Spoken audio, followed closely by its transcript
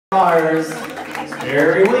Mars. It's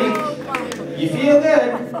very weak. You feel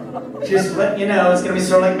good. Just letting you know it's going to be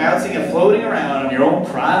sort of like bouncing and floating around on your own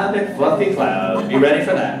private fluffy cloud. Be ready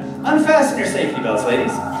for that. Unfasten your safety belts,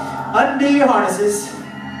 ladies. Undo your harnesses.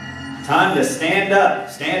 Time to stand up.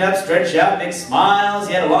 Stand up, stretch out, big smiles.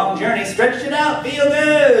 You had a long journey. Stretch it out. Feel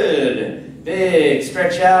good. Big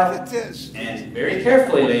stretch out. And very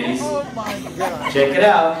carefully, ladies. Check it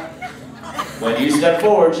out. When you step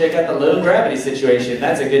forward, check out the low gravity situation.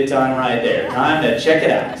 That's a good time right there. Time to check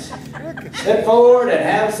it out. Step forward and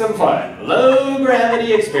have some fun. Low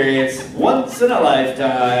gravity experience once in a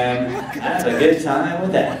lifetime. Have a good time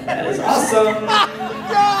with that. That is awesome.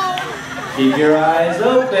 Keep your eyes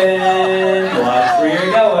open. Watch where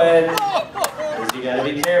you're going. Because you gotta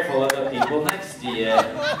be careful of the people next to you.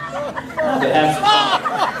 But have some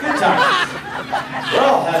fun. Good times. We're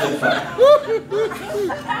all having fun.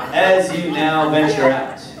 As you now venture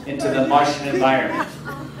out into the Martian environment,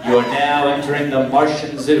 you are now entering the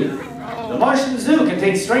Martian Zoo. The Martian Zoo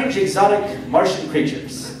contains strange, exotic Martian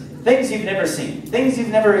creatures. Things you've never seen, things you've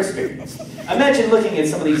never experienced. Imagine looking at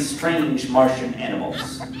some of these strange Martian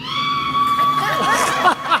animals.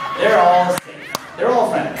 They're all safe. They're all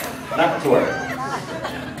friendly. Not to worry.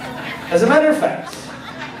 As a matter of fact,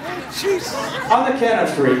 on the count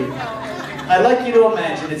of 3, I'd like you to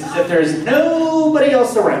imagine it's as if there's nobody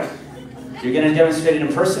else around. You're going to demonstrate an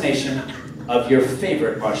impersonation of your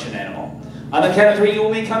favorite Martian animal. On the count of 3, you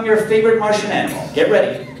will become your favorite Martian animal. Get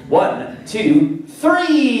ready. 1, 2,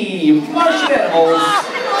 3. Martian animals.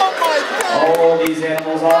 All these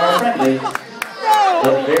animals are friendly,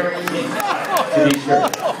 but very mean, to be sure.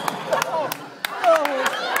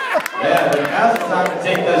 Yeah, but now's the time to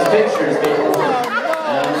take those pictures, people.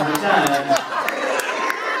 Now's the time.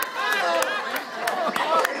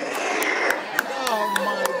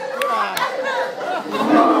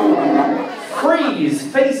 Freeze!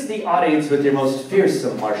 Face the audience with your most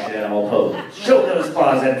fearsome Martian animal pose. Show those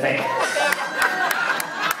claws and fangs.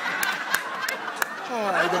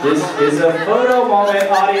 This is a photo moment,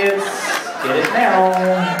 audience. Get it now.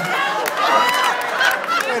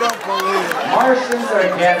 I don't believe it. Martians are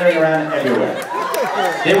gathering around everywhere.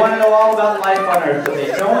 They want to know all about life on Earth, but they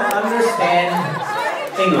don't understand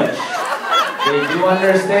English. They do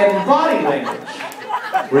understand body language.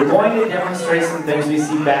 We're going to demonstrate some things we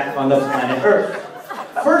see back on the planet Earth.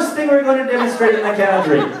 First thing we're going to demonstrate in the count of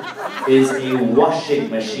 3 is a washing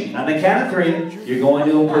machine. On the count of 3, you're going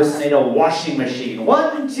to impersonate a washing machine.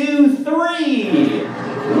 1, 2, 3.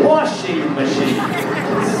 Washing machine.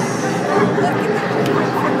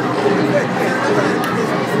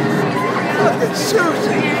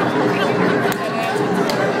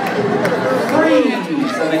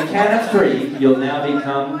 Freeze! On the count of 3, you'll now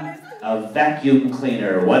become a vacuum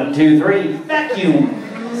cleaner. 1, 2, 3. Vacuum.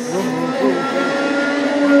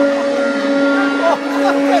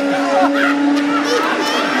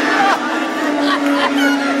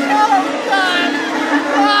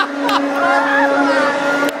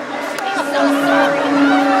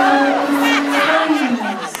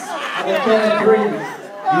 On the count of 3,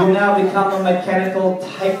 you will now become a mechanical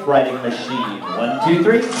typewriting machine. 1, 2,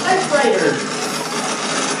 3. Typewriter.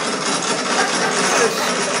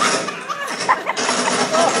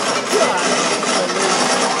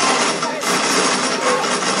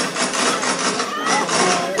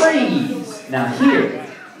 Now here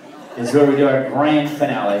is where we do our grand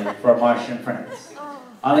finale for our Martian friends.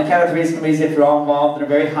 On the count of 3, it's going to be as if you're all involved in a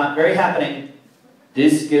very hot, very happening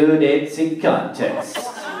disco dancing contest.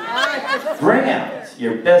 Bring out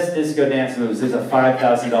your best disco dance moves. There's a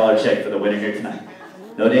 $5,000 check for the winner here tonight.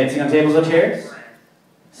 No dancing on tables or chairs.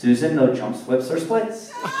 Susan, no jump flips or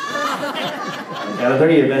splits. On the count of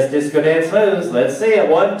 3, your best disco dance moves. Let's see it.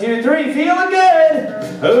 1, 2, 3. Feeling good.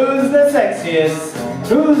 Who's the sexiest?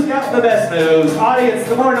 Who's got the best moves? Audience,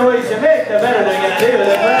 the more noise you make, the better they're going to do.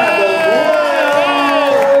 The crowd goes,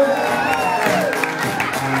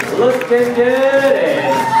 whoa! Looking good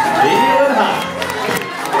and feeling hot.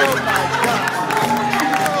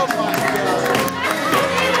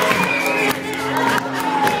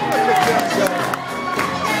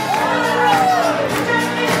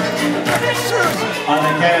 On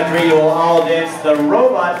the count of 3, you will all dance the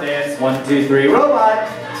robot dance. 1, 2, 3, robot.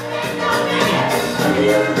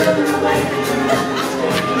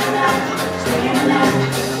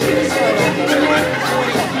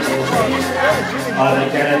 On the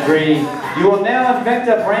count of 3, you will now invent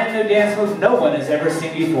a brand new dance move no one has ever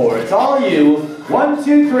seen before. It's all you. 1,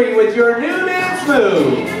 2, 3 with your new dance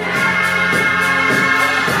move.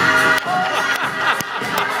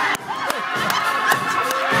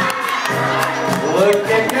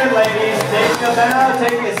 Looking good, ladies. to bow,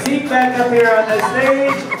 take a seat back up here on the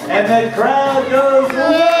stage, and the crowd goes whoa!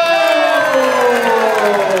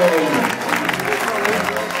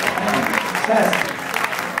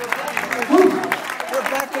 They're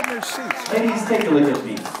back in their seats. Ladies, take a look at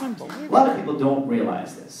me. A lot of people don't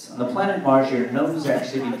realize this. On the planet Mars, your nose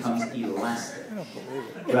actually becomes elastic.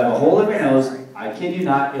 You have a hole in your nose, I kid you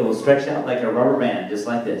not, it will stretch out like a rubber band, just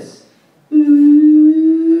like this.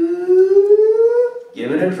 Give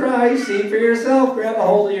it a try, see for yourself. Grab a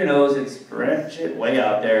hold of your nose and stretch it way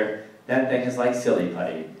out there. That thing is like silly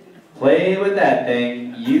putty. Play with that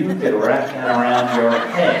thing. You could wrap that around your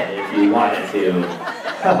head if you wanted to.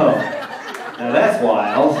 Oh, now that's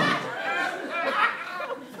wild.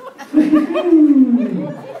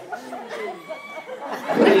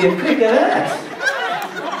 What do you think of that?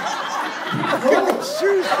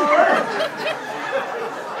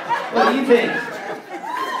 What do you think?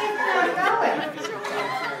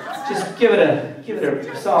 Just give it a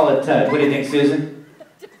solid tug. What do you think, Susan?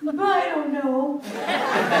 I don't know.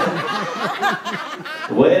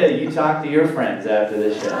 Wait till you talk to your friends after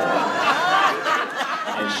the show.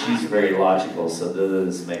 And she's very logical, so none of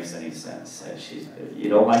this makes any sense. You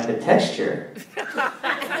don't like the texture. You don't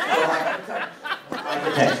like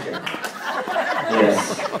the texture.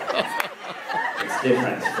 Yes. It's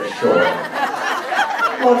different, for sure.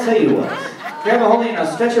 Well, I'll tell you what. Grab a hold of it now.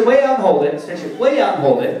 Stretch it way out and hold it. Stretch it way out and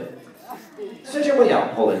hold it. Stretch it way out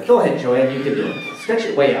and hold it. Go ahead, Joanne. You can do it. Stretch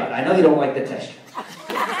it way out. I know you don't like the texture.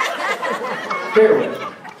 Bear with me.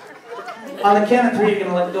 On the count of 3, you're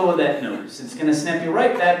going to let go of that nose. It's going to snap you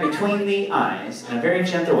right back between the eyes in a very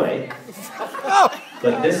gentle way.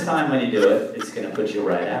 But this time when you do it, it's going to put you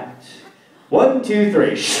right out. 1, 2,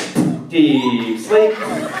 3. Deep sleep.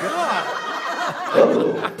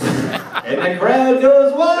 Oh. And the crowd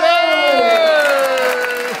goes wild.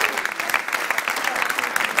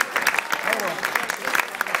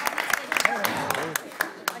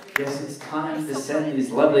 Yes, it's time to send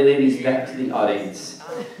these lovely ladies back to the audience.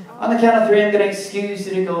 On the count of 3, I'm going to excuse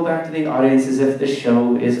you to go back to the audience as if the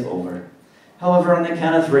show is over. However, on the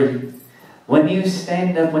count of 3, when you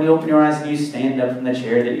stand up, when you open your eyes and you stand up from the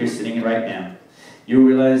chair that you're sitting in right now, you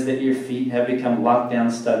realize that your feet have become locked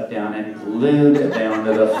down, stuck down, and glued down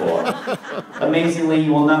to the floor. Amazingly,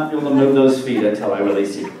 you will not be able to move those feet until I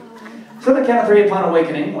release you. So on the count of 3, upon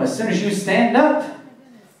awakening, as soon as you stand up,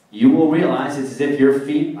 you will realize it's as if your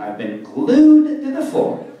feet have been glued to the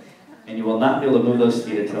floor. And you will not be able to move those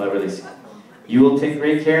feet until I release you. You will take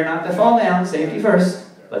great care not to fall down, safety first,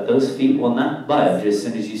 but those feet will not budge as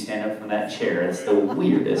soon as you stand up from that chair. It's the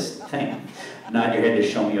weirdest thing. Nod your head to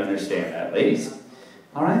show me you understand that, ladies.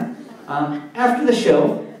 All right? After the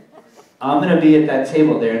show, I'm going to be at that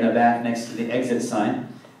table there in the back next to the exit sign.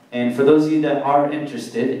 And for those of you that are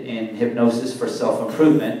interested in hypnosis for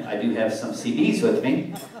self-improvement, I do have some CDs with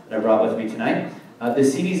me that I brought with me tonight. The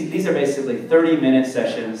CDs, these are basically 30-minute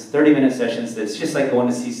sessions, that's just like going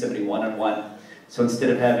to see somebody one-on-one. So instead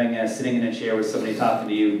of having sitting in a chair with somebody talking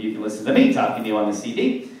to you, you can listen to me talking to you on the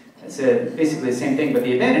CD. It's basically the same thing, but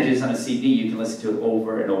the advantage is on a CD, you can listen to it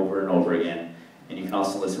over and over and over again. And you can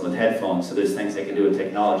also listen with headphones, so there's things I can do with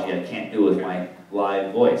technology I can't do with my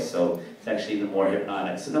live voice, so it's actually even more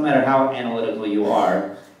hypnotic. So no matter how analytical you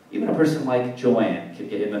are, even a person like Joanne can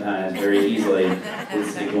get hypnotized very easily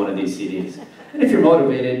listening to one of these CDs. And if you're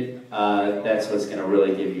motivated, that's what's going to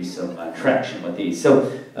really give you some traction with these. So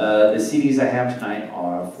the CDs I have tonight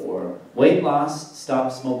are for weight loss,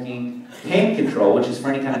 stop smoking, pain control, which is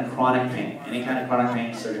for any kind of chronic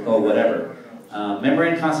pain, surgical, whatever. Memory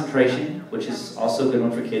and concentration, which is also a good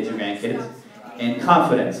one for kids and grandkids. And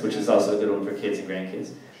confidence, which is also a good one for kids and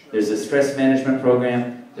grandkids. There's a stress management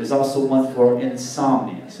program. There's also one for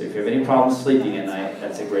insomnia. So if you have any problems sleeping at night,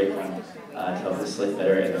 that's a great one to help you sleep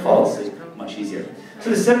better and fall asleep much easier. So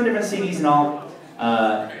there's 7 different CDs in all,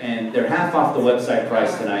 and they're half off the website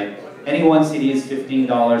price tonight. Any one CD is $15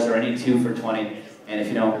 or any 2 for $20. And if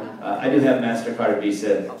you don't, I do have MasterCard or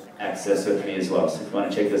Visa access with me as well, so if you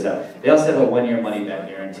want to check this out. They also have a 1-year money-back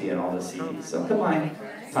guarantee on all the CDs, so come on,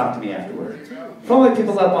 talk to me afterward. For all my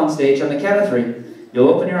people up on stage, on the count of 3, you'll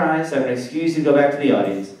open your eyes, I'm going to excuse you to go back to the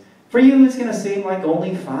audience. For you, it's going to seem like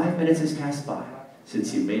only 5 minutes has passed by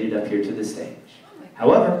since you made it up here to the stage.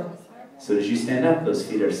 However, as soon as you stand up, those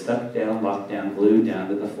feet are stuck down, locked down, glued down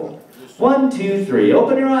to the floor. 1, 2, 3.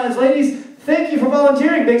 Open your eyes, ladies. Thank you for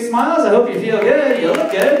volunteering. Big smiles. I hope you feel good. You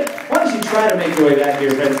look good. Why don't you try to make your way back to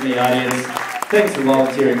your friends in the audience. Thanks for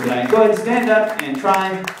volunteering tonight. Go ahead and stand up and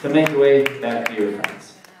try to make your way back to your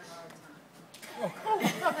friends.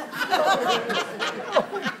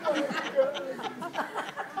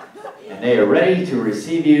 And they are ready to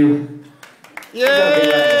receive you Yay!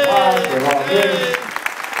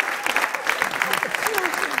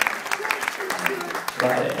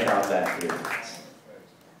 Try to air out that fear. Is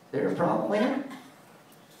there a problem with it?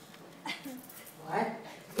 What?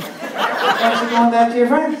 Why don't you go back to your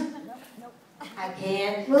friends? I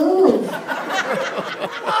can't move.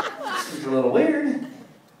 Seems a little weird.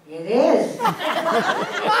 It is.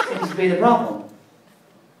 Seems to be the problem.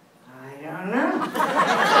 I don't know.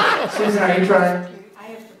 Susan, are you trying? I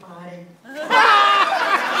have to potty.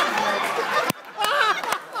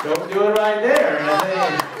 Don't do it right there.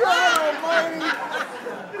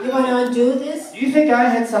 You want to undo this? Do you think I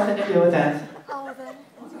had something to do with that?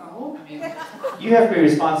 No. You have to be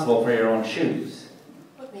responsible for your own shoes.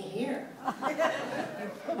 Put me here. All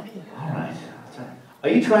right. Are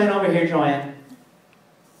you trying over here, Joanne?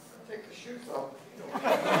 Take the shoes off.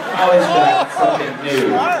 Oh, it's got something new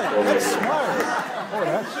over here. Oh, that's smart.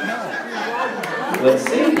 Let's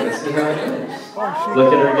see how it goes. Look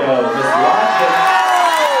at her go. Just watch it.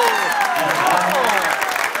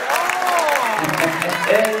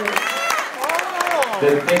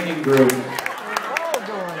 The thinking group.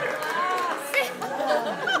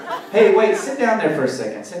 Hey, wait, sit down there for a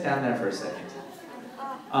second. Sit down there for a second.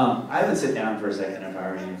 I would sit down for a second if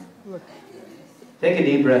I were you. Take a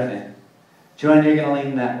deep breath in. Joanne, you're going to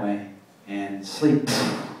lean that way. And sleep.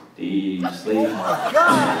 Deep sleep.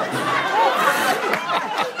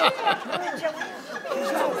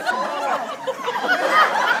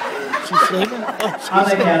 She's sleeping? On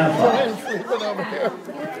the count of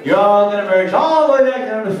 5. You're all going to merge all the way back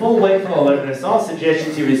down to full wakeful alertness. All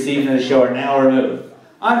suggestions you received in the show are now removed.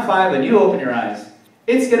 On 5, when you open your eyes,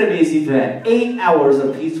 it's going to be as if you had 8 hours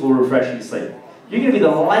of peaceful, refreshing sleep. You're going to be the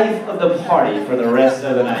life of the party for the rest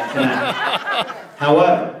of the night tonight.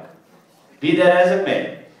 However, be that as it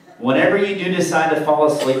may, whenever you do decide to fall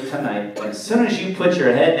asleep tonight, as soon as you put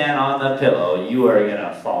your head down on the pillow, you are going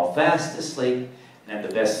to fall fast asleep and have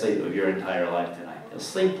the best sleep of your entire life tonight. You'll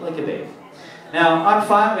sleep like a baby. Now, on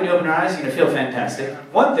 5, when you open your eyes, you're going to feel fantastic.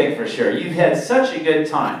 One thing for sure, you've had such a good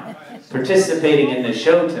time participating in the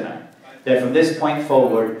show tonight that from this point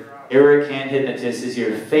forward, Eric Hand Hypnotist is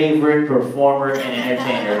your favorite performer and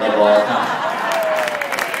entertainer of all time.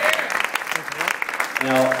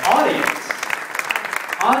 Now, audience,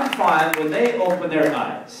 on 5, when they open their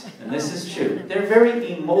eyes, and this is true, they're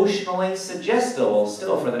very emotionally suggestible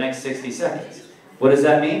still for the next 60 seconds. What does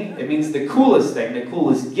that mean? It means the coolest thing, the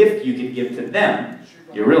coolest gift you could give to them,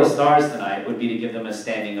 your real stars tonight, would be to give them a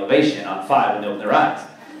standing ovation on 5 when they open their eyes.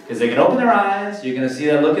 Because they can open their eyes, you're going to see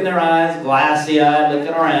that look in their eyes, glassy-eyed,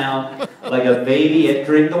 looking around, like a baby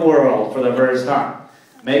entering the world for the first time.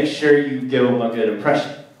 Make sure you give them a good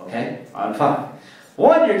impression, okay? On 5.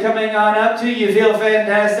 1, you're coming on up. 2, you feel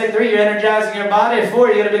fantastic. 3, you're energizing your body. 4,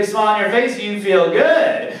 you get a big smile on your face, you feel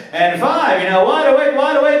good. And 5, you know, wide awake,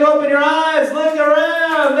 open your eyes, look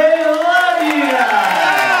around, they love you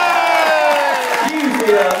guys. You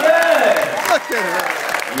feel good. Look at her.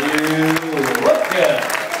 You look good.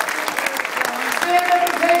 Stand up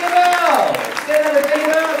and take a bow. Stand up and take a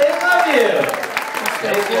bow, they love you.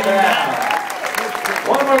 Take a bow.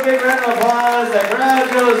 One more big round of applause. The crowd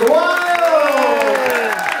goes wild.